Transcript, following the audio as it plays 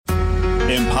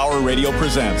Empower Radio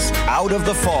presents Out of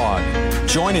the Fog.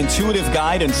 Join intuitive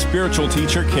guide and spiritual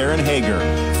teacher Karen Hager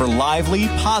for lively,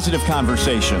 positive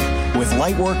conversation with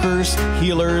light workers,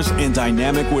 healers, and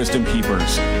dynamic wisdom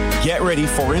keepers. Get ready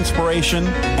for inspiration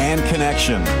and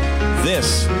connection.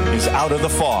 This is Out of the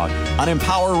Fog on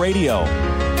Empower Radio.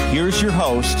 Here's your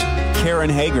host, Karen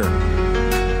Hager.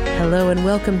 Hello and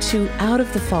welcome to Out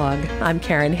of the Fog. I'm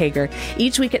Karen Hager.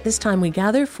 Each week at this time we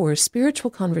gather for a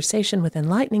spiritual conversation with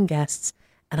enlightening guests,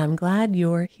 and I'm glad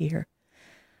you're here.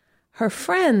 Her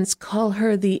friends call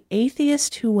her the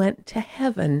atheist who went to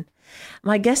heaven.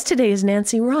 My guest today is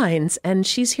Nancy Rynes, and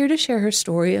she's here to share her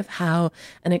story of how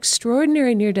an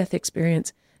extraordinary near-death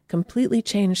experience completely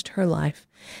changed her life.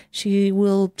 She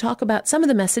will talk about some of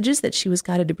the messages that she was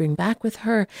guided to bring back with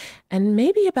her, and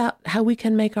maybe about how we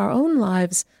can make our own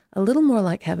lives a little more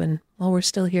like heaven while we're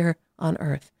still here on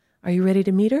earth. Are you ready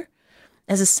to meet her?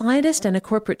 As a scientist and a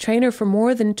corporate trainer for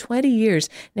more than 20 years,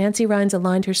 Nancy Rynes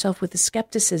aligned herself with the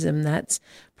skepticism that's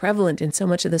prevalent in so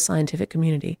much of the scientific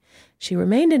community. She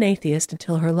remained an atheist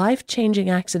until her life-changing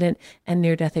accident and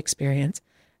near-death experience.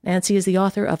 Nancy is the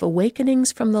author of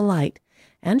Awakenings from the Light,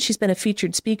 and she's been a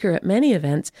featured speaker at many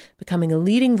events, becoming a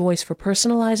leading voice for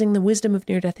personalizing the wisdom of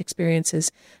near-death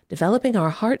experiences, developing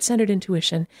our heart-centered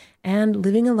intuition, and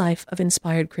living a life of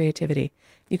inspired creativity.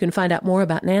 You can find out more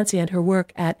about Nancy and her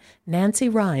work at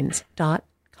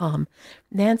nancyrynes.com.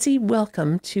 Nancy,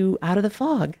 welcome to Out of the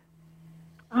Fog.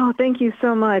 Oh, thank you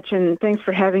so much, and thanks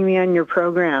for having me on your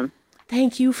program.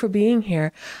 Thank you for being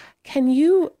here. Can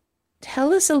you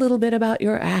tell us a little bit about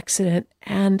your accident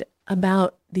and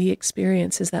about the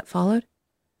experiences that followed?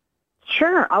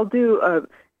 Sure. I'll do a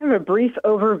brief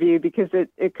overview because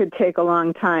it could take a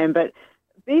long time. But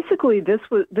basically, this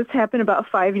happened about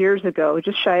 5 years ago,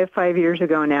 just shy of 5 years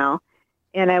ago now.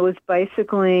 And I was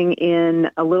bicycling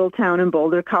in a little town in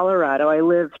Boulder, Colorado. I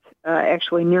lived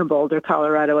actually near Boulder,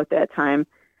 Colorado at that time.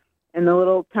 And the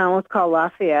little town was called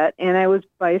Lafayette. And I was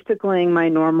bicycling my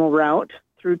normal route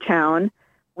through town,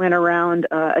 went around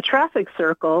a traffic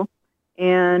circle,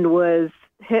 and was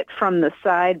hit from the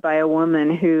side by a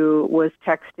woman who was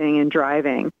texting and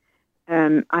driving.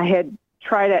 I had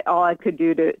tried all I could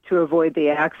do to avoid the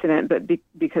accident, but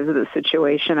because of the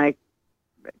situation, I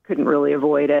couldn't really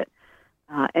avoid it.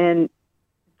 And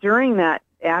during that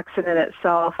accident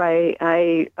itself, I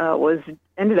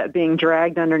ended up being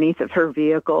dragged underneath of her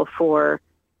vehicle for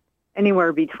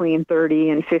anywhere between 30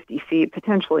 and 50 feet,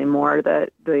 potentially more.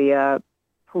 The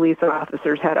police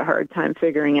officers had a hard time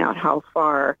figuring out how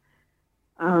far.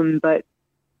 But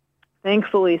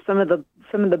thankfully, some of the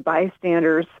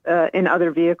bystanders in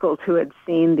other vehicles who had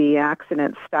seen the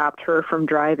accident stopped her from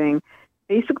driving.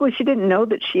 Basically, she didn't know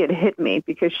that she had hit me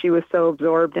because she was so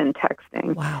absorbed in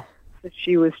texting. Wow. So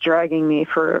she was dragging me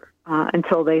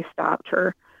until they stopped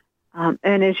her.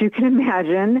 And as you can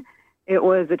imagine, it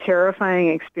was a terrifying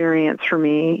experience for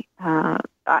me.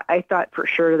 I thought for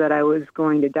sure that I was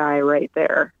going to die right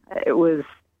there. It was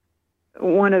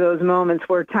one of those moments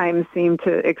where time seemed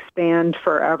to expand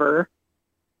forever.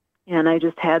 And I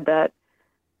just had that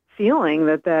feeling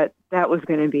that was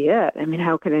going to be it. I mean,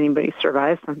 how could anybody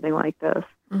survive something like this?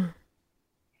 Mm.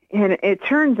 And it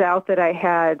turns out that I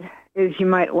had, as you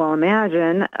might well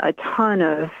imagine, a ton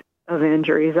of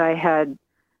injuries. I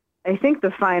think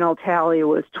the final tally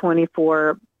was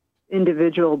 24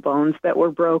 individual bones that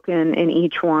were broken, and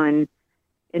each one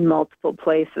in multiple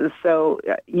places. So,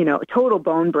 total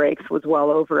bone breaks was well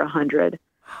over 100.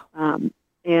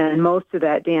 And most of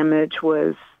that damage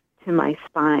was to my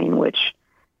spine, which,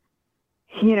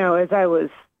 as I was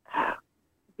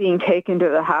being taken to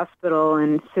the hospital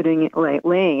and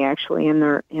laying actually in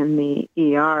the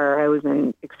ER, I was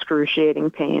in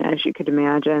excruciating pain, as you could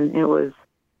imagine. It was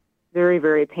very,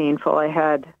 very painful. I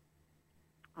had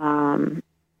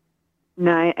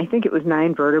I think it was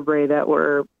 9 vertebrae that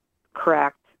were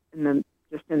cracked in the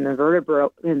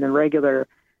regular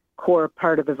core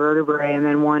part of the vertebrae, and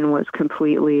then one was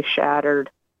completely shattered.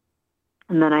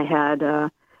 And then I had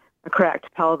a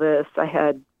cracked pelvis. I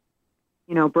had,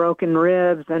 broken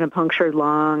ribs and a punctured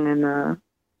lung and a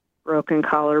broken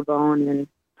collarbone and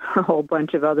a whole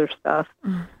bunch of other stuff.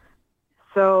 Mm.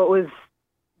 So it was,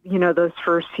 those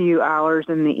first few hours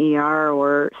in the ER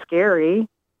were scary.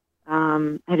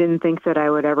 I didn't think that I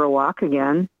would ever walk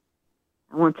again.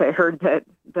 Once I heard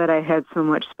that I had so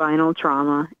much spinal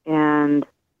trauma, and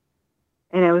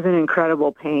it was an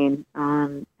incredible pain,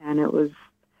 and it was,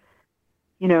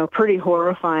 pretty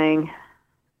horrifying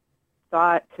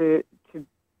thought to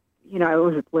I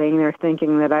was laying there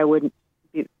thinking that I would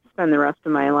spend the rest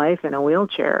of my life in a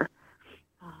wheelchair.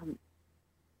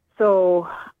 So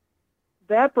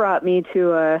that brought me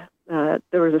to a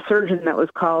there was a surgeon that was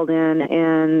called in,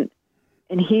 and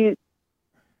he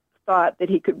thought that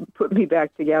he could put me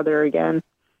back together again.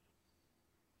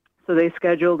 So they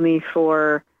scheduled me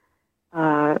for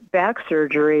back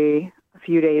surgery a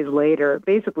few days later.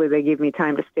 Basically, they gave me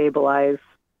time to stabilize,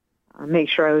 make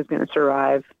sure I was going to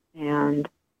survive, and,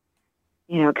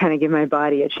 kind of give my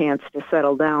body a chance to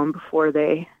settle down before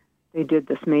they did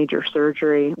this major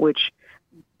surgery, which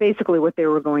basically what they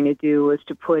were going to do was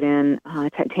to put in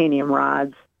titanium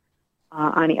rods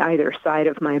on either side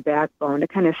of my backbone to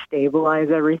kind of stabilize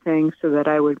everything so that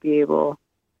I would be able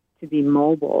to be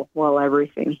mobile while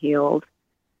everything healed,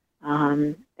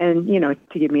 and, to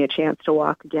give me a chance to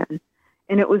walk again.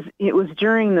 And it was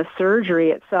during the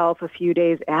surgery itself, a few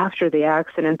days after the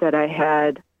accident, that I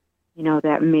had,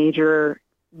 that major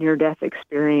near-death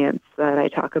experience that I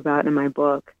talk about in my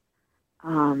book.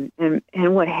 And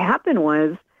what happened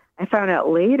was I found out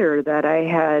later that I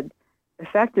had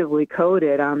effectively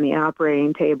coded on the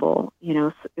operating table.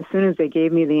 As soon as they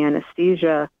gave me the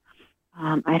anesthesia,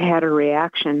 I'd had a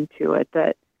reaction to it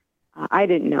that I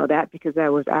didn't know that because I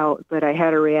was out, but I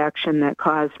had a reaction that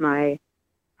caused my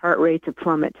heart rate to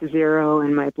plummet to zero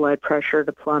and my blood pressure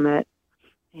to plummet,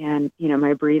 and,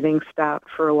 my breathing stopped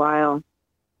for a while.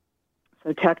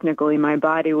 So technically my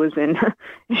body was in,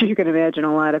 as you can imagine,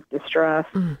 a lot of distress.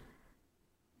 Mm.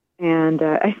 And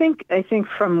I think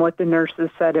from what the nurses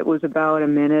said, it was about a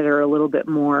minute or a little bit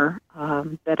more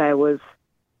that I was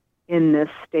in this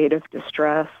state of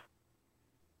distress.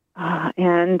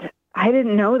 And I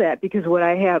didn't know that because what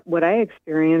I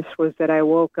experienced was that I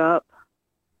woke up,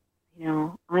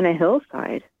 on a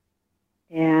hillside,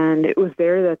 and it was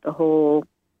there that the whole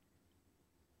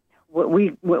what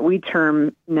we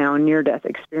term now near-death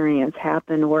experience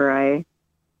happened, where I,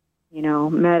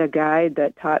 met a guide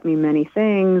that taught me many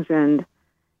things, and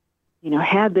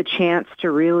had the chance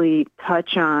to really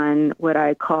touch on what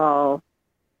I call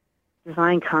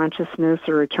divine consciousness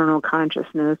or eternal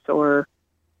consciousness or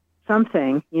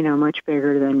something, much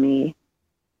bigger than me.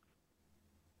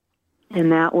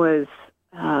 And that was,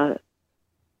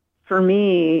 for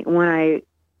me, when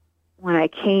I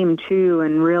came to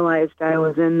and realized I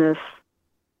was in this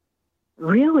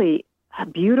really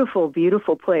beautiful,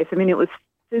 beautiful place. I mean, it was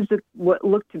what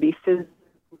looked to be physically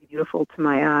beautiful to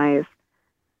my eyes,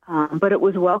 but it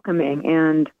was welcoming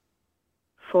and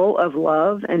full of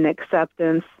love and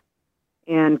acceptance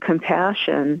and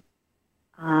compassion.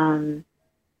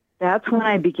 That's when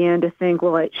I began to think,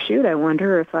 well, I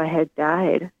wonder if I had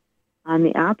died on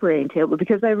the operating table,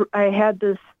 because I had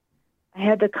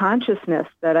the consciousness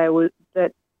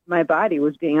that my body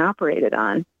was being operated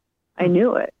on. I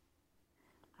knew it.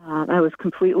 I was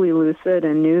completely lucid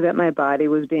and knew that my body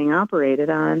was being operated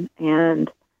on.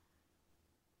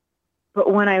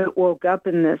 But when I woke up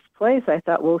in this place, I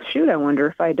thought, well, shoot, I wonder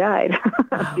if I died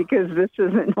because this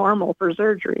isn't normal for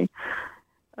surgery.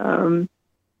 And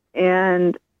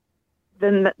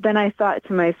then I thought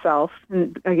to myself,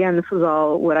 and again, this was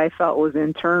all what I felt was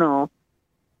internal,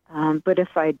 but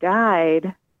if I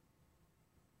died,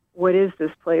 what is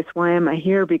this place? Why am I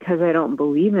here? Because I don't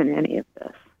believe in any of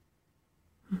this.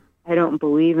 I don't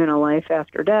believe in a life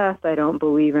after death. I don't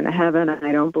believe in a heaven.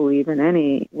 I don't believe in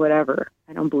any whatever.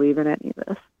 I don't believe in any of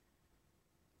this.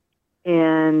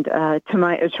 And to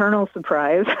my eternal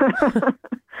surprise,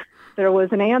 there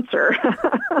was an answer.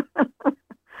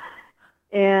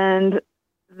 And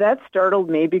that startled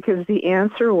me because the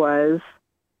answer was,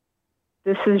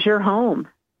 this is your home.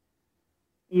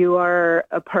 You are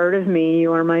a part of me.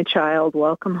 You are my child.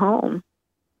 Welcome home.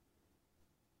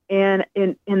 And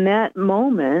in that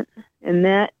moment,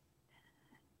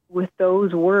 with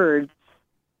those words,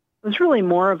 it was really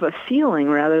more of a feeling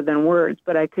rather than words,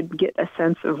 but I could get a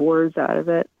sense of words out of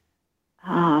it.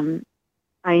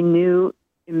 I knew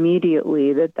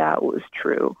immediately that was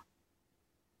true.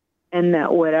 And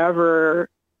that whatever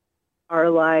our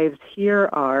lives here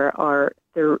are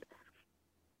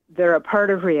they're a part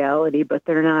of reality, but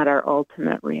they're not our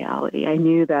ultimate reality. I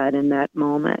knew that in that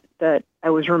moment, that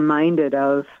I was reminded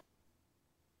of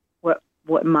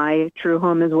what my true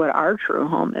home is, what our true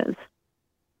home is,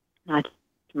 not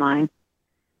mine.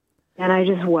 And I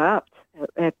just wept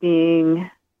at being,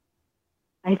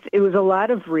 it was a lot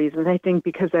of reasons. I think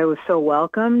because I was so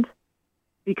welcomed,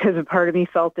 because a part of me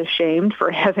felt ashamed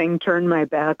for having turned my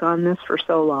back on this for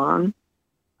so long.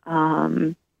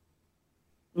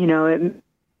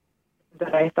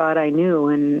 That I thought I knew,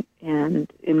 and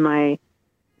in my,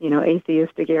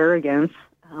 atheistic arrogance,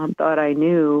 thought I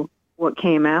knew what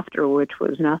came after, which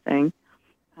was nothing,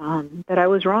 that I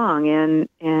was wrong.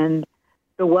 And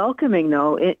the welcoming,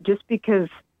 though, just because,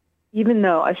 even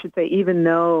though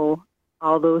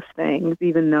all those things,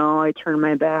 even though I turned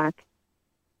my back,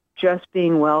 just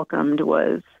being welcomed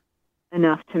was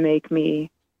enough to make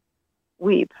me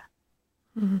weep.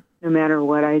 Mm-hmm. No matter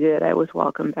what I did, I was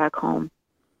welcomed back home.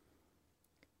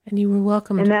 And you were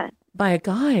welcomed by a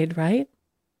guide, right?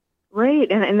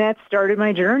 Right, and that started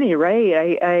my journey,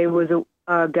 right? I was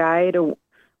a guide,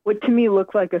 what to me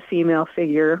looked like a female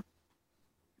figure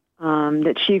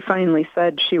that she finally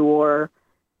said she wore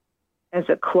as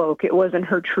a cloak. It wasn't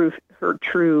her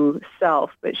true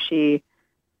self, but she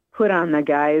put on the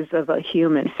guise of a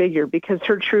human figure because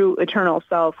her true eternal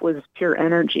self was pure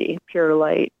energy, pure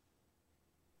light,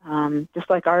 just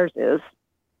like ours is.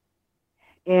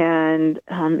 And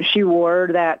she wore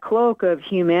that cloak of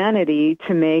humanity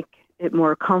to make it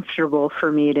more comfortable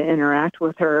for me to interact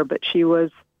with her. But she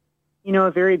was,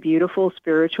 a very beautiful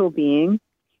spiritual being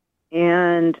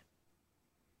and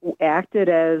acted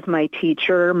as my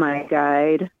teacher, my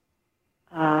guide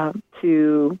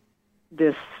to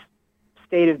this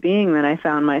state of being that I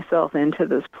found myself into,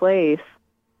 this place,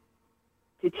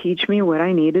 to teach me what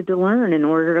I needed to learn in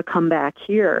order to come back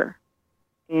here.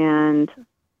 And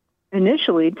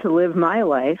initially to live my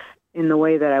life in the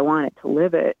way that I wanted to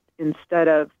live it instead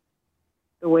of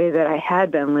the way that I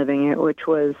had been living it, which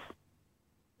was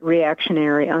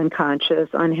reactionary, unconscious,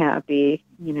 unhappy,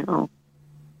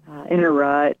 in a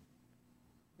rut,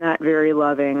 not very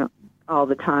loving all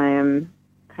the time,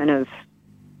 kind of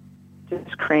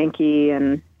just cranky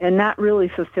and not really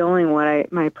fulfilling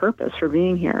my purpose for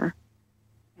being here.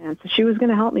 And so she was going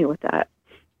to help me with that.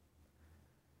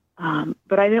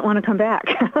 But I didn't want to come back.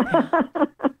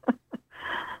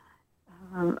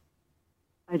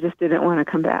 I just didn't want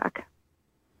to come back.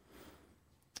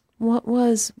 What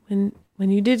was, when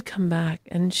you did come back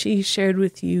and she shared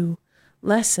with you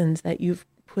lessons that you've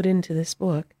put into this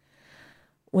book,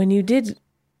 when you did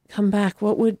come back,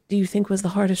 what do you think was the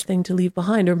hardest thing to leave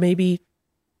behind? Or maybe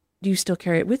do you still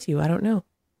carry it with you? I don't know.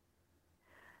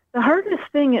 The hardest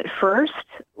thing at first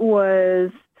was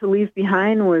to leave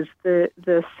behind was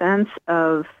the sense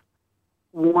of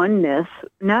oneness,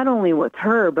 not only with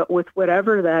her, but with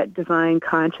whatever that divine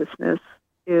consciousness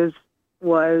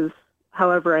was,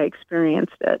 however I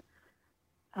experienced it.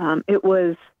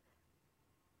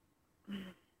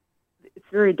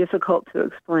 It's very difficult to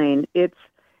explain. It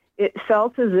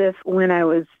felt as if when I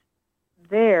was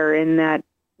there in that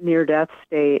near-death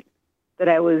state, that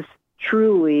I was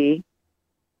truly,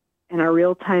 on a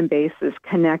real-time basis,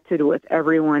 connected with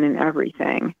everyone and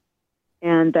everything,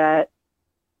 and that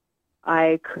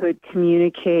I could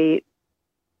communicate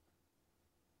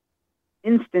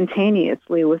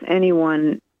instantaneously with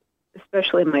anyone,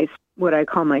 especially what I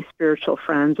call my spiritual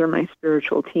friends or my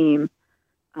spiritual team.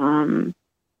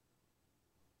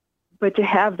 But to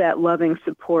have that loving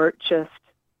support just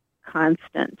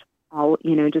constant,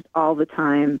 just all the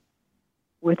time,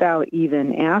 without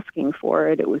even asking for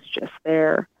it, it was just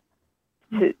there.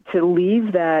 To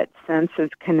leave that sense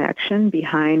of connection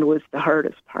behind was the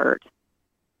hardest part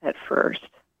at first.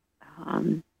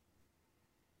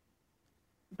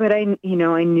 But I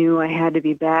knew I had to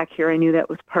be back here. I knew that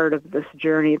was part of this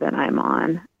journey that I'm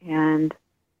on. And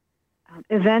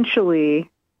eventually,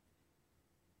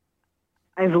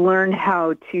 I've learned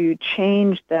how to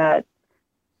change that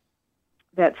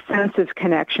sense of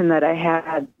connection that I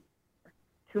had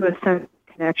to a sense of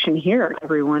connection here,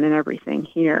 everyone and everything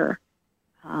here.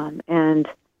 And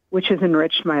which has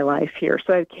enriched my life here.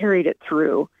 So I've carried it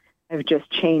through. I've just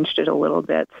changed it a little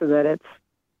bit so that it's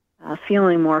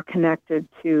feeling more connected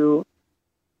to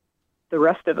the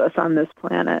rest of us on this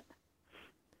planet.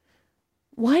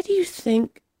 Why do you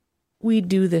think we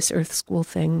do this Earth School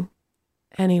thing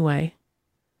anyway?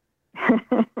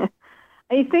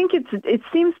 I think it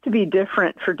seems to be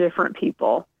different for different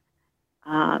people.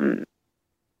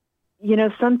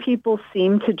 Some people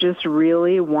seem to just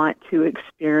really want to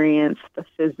experience the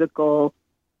physical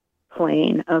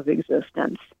plane of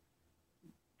existence.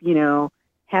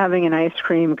 Having an ice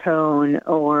cream cone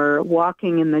or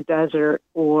walking in the desert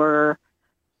or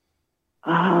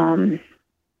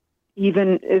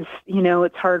even if,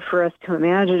 it's hard for us to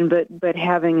imagine, but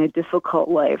having a difficult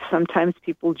life. Sometimes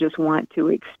people just want to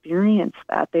experience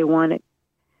that. They want it.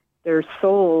 Their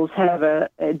souls have a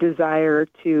desire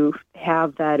to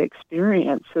have that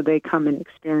experience, so they come and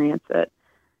experience it.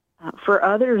 For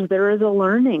others, there is a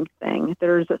learning thing.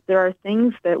 There are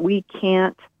things that we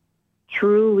can't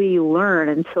truly learn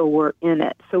until we're in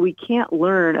it. So we can't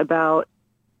learn about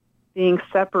being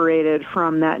separated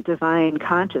from that divine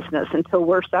consciousness until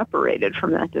we're separated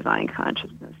from that divine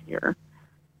consciousness here.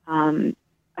 I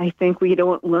think we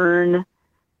don't learn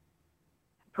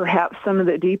perhaps some of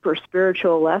the deeper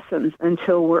spiritual lessons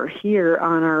until we're here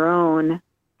on our own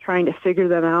trying to figure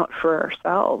them out for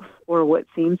ourselves, or what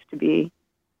seems to be,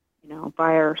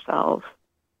 by ourselves.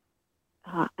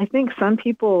 I think some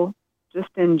people just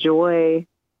enjoy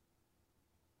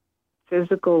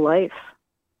physical life.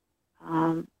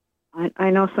 I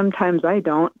know sometimes I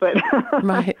don't, but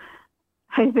right.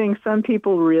 I think some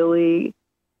people really.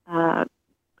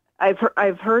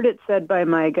 I've heard it said by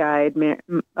my guide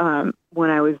when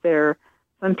I was there.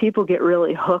 Some people get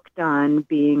really hooked on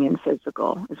being in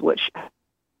physical, is what she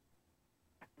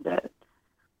said,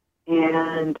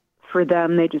 and for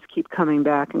them, they just keep coming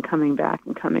back and coming back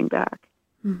and coming back.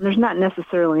 Mm-hmm. There's not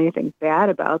necessarily anything bad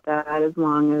about that, as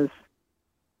long as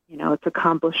it's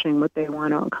accomplishing what they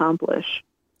want to accomplish.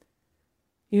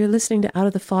 You're listening to Out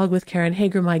of the Fog with Karen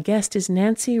Hager. My guest is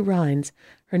Nancy Rynes.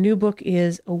 Her new book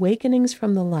is Awakenings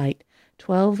from the Light,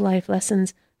 12 Life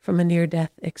Lessons from a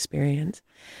Near-Death Experience.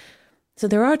 So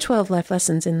there are 12 life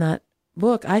lessons in that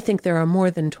book. I think there are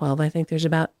more than 12. I think there's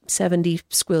about 70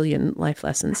 squillion life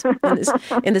lessons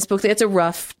in this book. It's a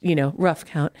rough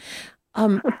count.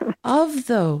 Of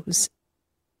those,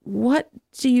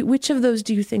 which of those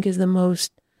do you think is the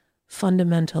most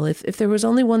fundamental? If there was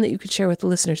only one that you could share with the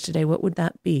listeners today, what would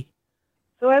that be?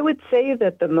 So I would say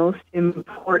that the most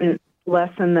important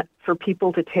lesson for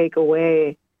people to take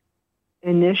away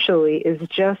initially is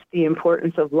just the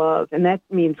importance of love. And that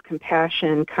means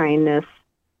compassion, kindness,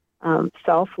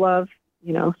 self-love,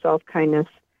 self-kindness.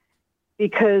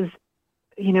 Because,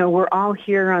 we're all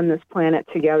here on this planet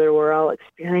together. We're all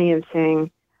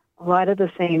experiencing a lot of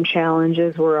the same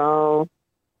challenges. We're all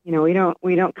we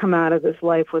don't come out of this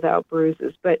life without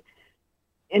bruises. But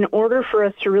in order for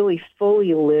us to really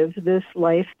fully live this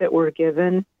life that we're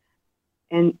given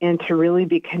and to really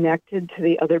be connected to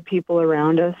the other people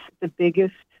around us, the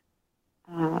biggest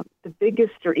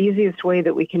or easiest way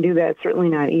that we can do that, it's certainly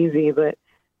not easy, but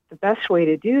the best way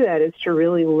to do that is to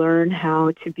really learn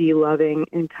how to be loving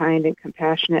and kind and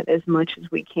compassionate as much as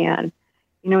we can.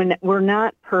 And we're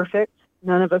not perfect.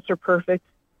 None of us are perfect.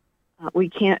 We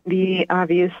can't be,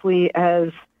 obviously,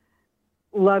 as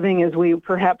loving as we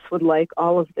perhaps would like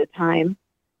all of the time.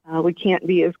 We can't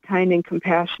be as kind and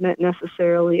compassionate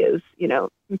necessarily as,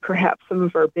 perhaps some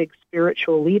of our big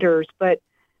spiritual leaders. But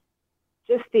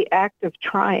just the act of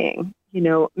trying,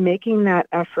 making that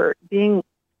effort, being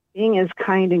as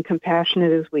kind and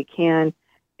compassionate as we can,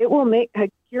 it will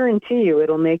I guarantee you,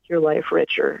 it'll make your life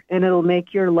richer, and it'll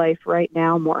make your life right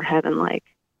now more heaven-like.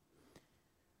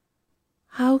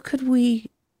 How could we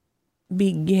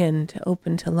begin to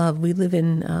open to love? We live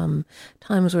in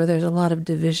times where there's a lot of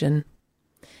division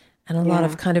and a lot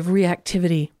of kind of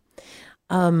reactivity,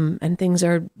 and things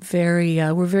are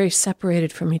we're very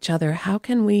separated from each other. How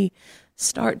can we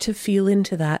start to feel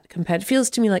into that? It feels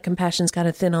to me like compassion's kind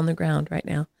of thin on the ground right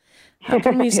now. How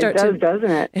can we start doesn't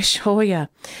it? Oh, yeah.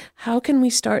 How can we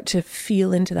start to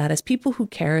feel into that as people who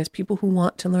care, as people who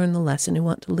want to learn the lesson, who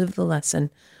want to live the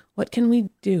lesson? What can we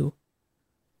do?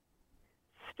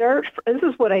 This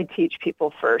is what I teach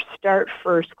people first. Start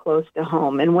first close to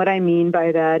home. And what I mean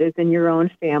by that is in your own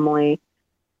family,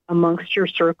 amongst your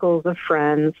circles of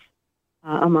friends,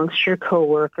 amongst your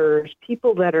coworkers,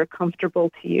 people that are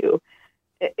comfortable to you.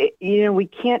 We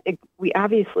can't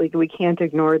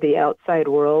ignore the outside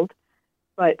world,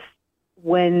 but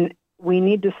when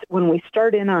we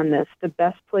start in on this, the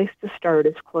best place to start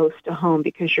is close to home,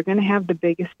 because you're going to have the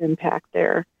biggest impact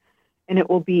there, and it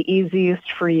will be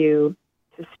easiest for you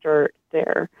to start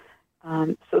there.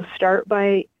 So start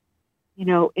by,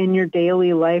 in your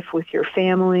daily life with your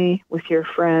family, with your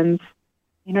friends,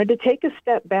 to take a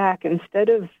step back instead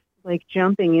of like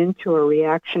jumping into a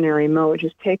reactionary mode.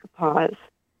 Just take a pause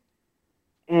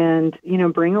and,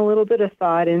 bring a little bit of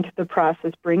thought into the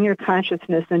process, bring your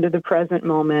consciousness into the present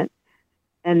moment,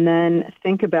 and then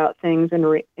think about things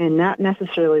and not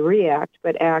necessarily react,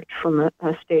 but act from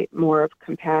a state more of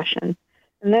compassion.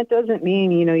 And that doesn't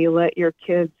mean, you let your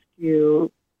kids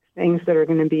do things that are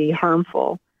going to be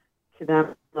harmful to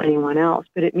them or anyone else,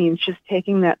 but it means just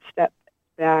taking that step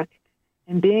back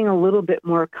and being a little bit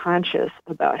more conscious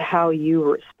about how you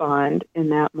respond in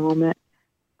that moment.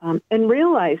 And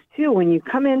realize, too, when you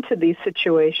come into these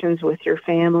situations with your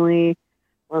family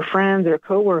or friends or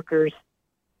coworkers,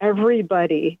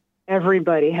 everybody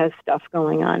has stuff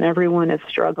going on. Everyone is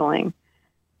struggling.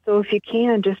 So if you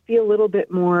can, just be a little bit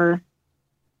more,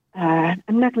 I'm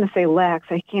not going to say lax,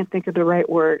 I can't think of the right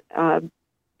word,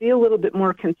 be a little bit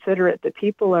more considerate that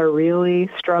people are really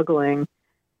struggling,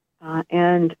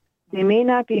 and they may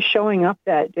not be showing up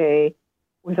that day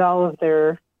with all of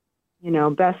their,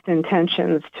 best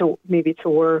intentions to maybe to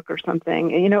work or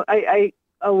something. And, I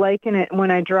liken it when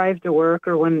I drive to work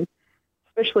or when,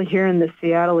 especially here in the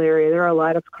Seattle area, there are a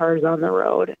lot of cars on the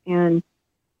road, and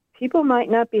people might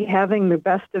not be having the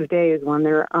best of days when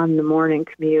they're on the morning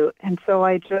commute. And so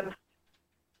I just,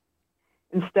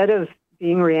 instead of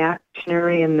being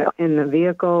reactionary in the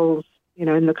vehicles,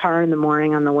 in the car in the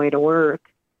morning on the way to work,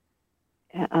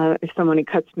 if somebody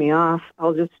cuts me off,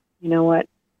 I'll just,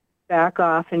 back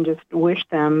off and just wish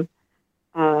them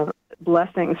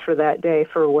blessings for that day,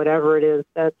 for whatever it is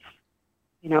that's,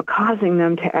 causing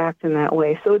them to act in that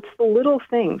way. So it's the little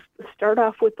things. Start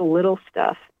off with the little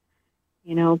stuff.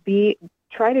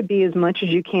 Try to be as much as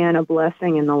you can a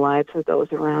blessing in the lives of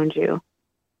those around you.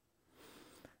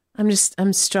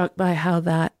 I'm struck by how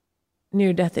that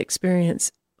near-death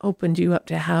experience opened you up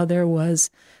to how there was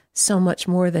so much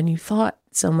more than you thought,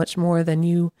 so much more than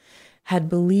you had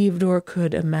believed or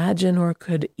could imagine or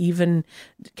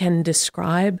can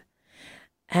describe.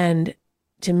 And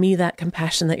to me, that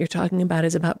compassion that you're talking about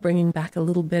is about bringing in a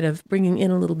little bit of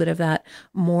that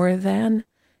more than.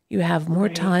 You have more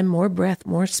time, more breath,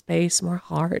 more space, more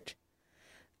heart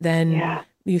than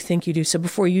you think you do. So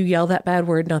before you yell that bad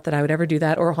word, not that I would ever do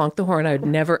that, or honk the horn, I would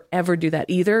never, ever do that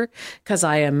either, because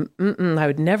I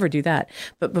would never do that.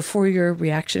 But before you're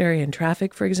reactionary in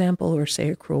traffic, for example, or say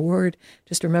a cruel word,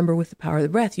 just remember with the power of the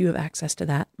breath, you have access to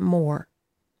that more.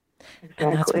 Exactly.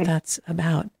 And that's what that's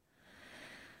about.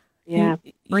 Yeah.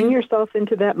 Bring yourself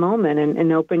into that moment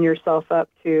and open yourself up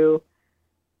to,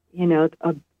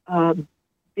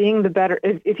 being the better,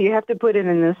 if you have to put it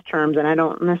in this terms, and I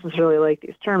don't necessarily like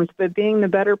these terms, but being the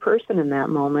better person in that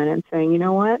moment and saying, you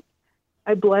know what,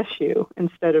 I bless you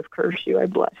instead of curse you, I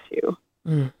bless you.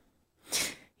 Mm.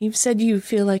 You've said you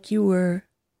feel like you were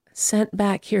sent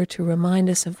back here to remind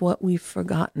us of what we've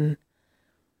forgotten.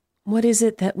 What is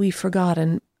it that we've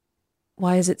forgotten?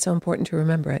 Why is it so important to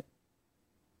remember it?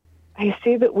 I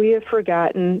see that we have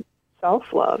forgotten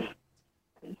self-love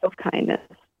and self-kindness.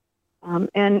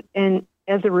 And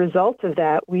as a result of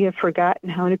that, we have forgotten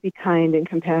how to be kind and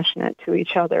compassionate to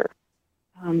each other.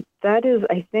 That is,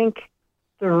 I think,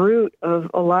 the root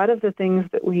of a lot of the things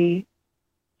that we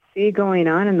see going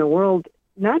on in the world,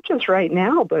 not just right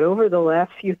now, but over the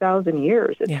last few thousand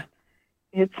years. This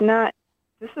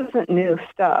isn't new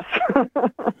stuff.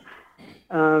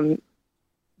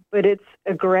 But it's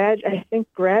I think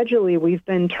gradually we've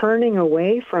been turning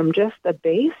away from just the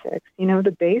basics.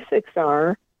 The basics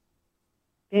are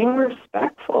being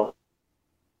respectful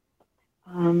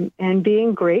and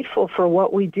being grateful for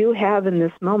what we do have in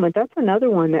this moment. That's another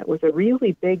one that was a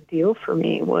really big deal for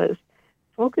me, was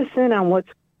focus in on what's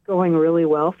going really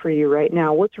well for you right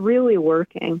now, what's really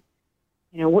working,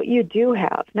 what you do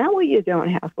have, not what you don't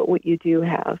have, but what you do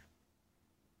have.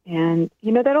 And,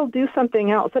 that'll do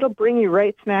something else. It'll bring you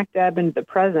right smack dab into the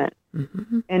present.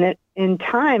 Mm-hmm. And in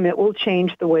time, it will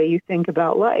change the way you think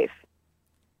about life.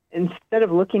 Instead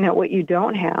of looking at what you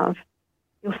don't have,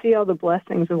 you'll see all the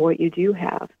blessings of what you do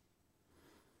have.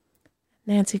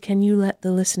 Nancy, can you let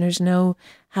the listeners know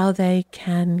how they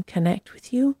can connect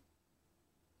with you?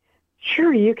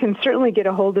 Sure. You can certainly get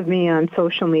a hold of me on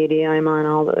social media. I'm on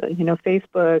all the,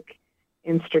 Facebook,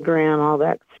 Instagram, all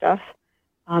that stuff.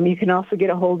 You can also get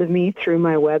a hold of me through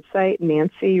my website,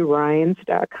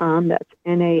 nancyrynes.com. That's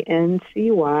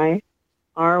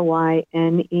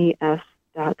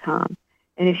NancyRynes.com.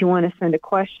 And if you want to send a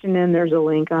question in, there's a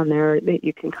link on there that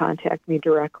you can contact me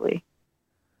directly.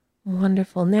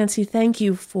 Wonderful. Nancy, thank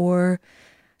you for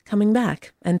coming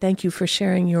back, and thank you for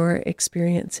sharing your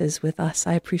experiences with us.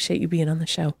 I appreciate you being on the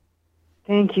show.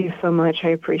 Thank you so much. I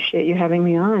appreciate you having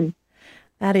me on.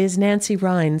 That is Nancy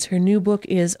Rynes. Her new book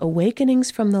is Awakenings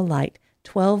from the Light,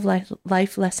 12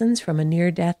 Life Lessons from a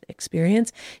Near-Death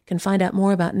Experience. You can find out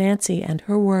more about Nancy and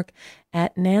her work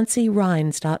at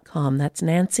nancyrynes.com. That's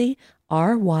Nancy,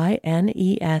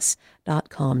 RYNES.com,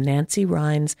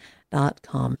 nancyrynes.com.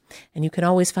 And you can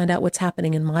always find out what's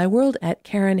happening in my world at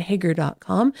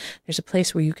karenhager.com. There's a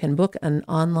place where you can book an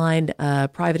online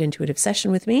private intuitive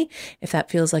session with me. If that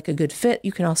feels like a good fit,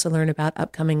 you can also learn about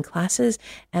upcoming classes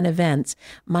and events.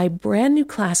 My brand new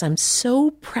class, I'm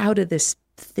so proud of this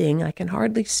thing, I can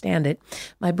hardly stand it.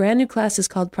 My brand new class is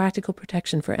called Practical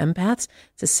Protection for Empaths.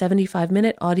 It's a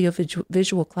 75-minute audio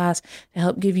visual class to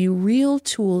help give you real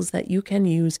tools that you can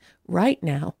use right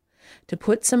now to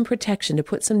put some protection, to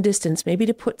put some distance, maybe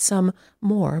to put some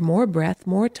more breath,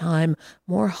 more time,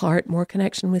 more heart, more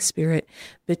connection with spirit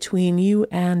between you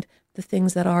and the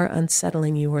things that are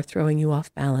unsettling you or throwing you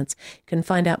off balance. You can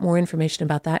find out more information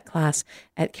about that class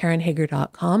at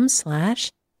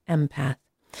karenhager.com/empath.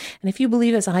 And if you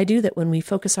believe, as I do, that when we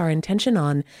focus our intention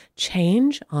on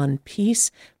change, on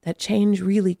peace, that change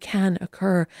really can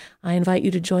occur, I invite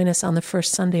you to join us on the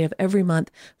first Sunday of every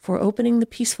month for Opening the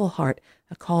Peaceful Heart,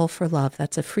 a call for love.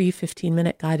 That's a free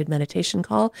 15-minute guided meditation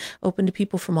call open to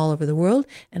people from all over the world,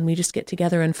 and we just get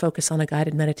together and focus on a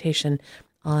guided meditation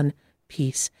on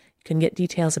peace. You can get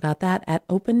details about that at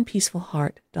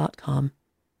openpeacefulheart.com.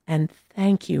 And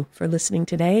thank you for listening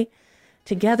today.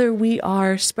 Together we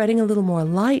are spreading a little more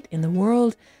light in the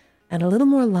world, and a little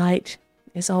more light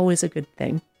is always a good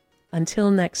thing.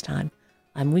 Until next time,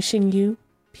 I'm wishing you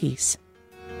peace.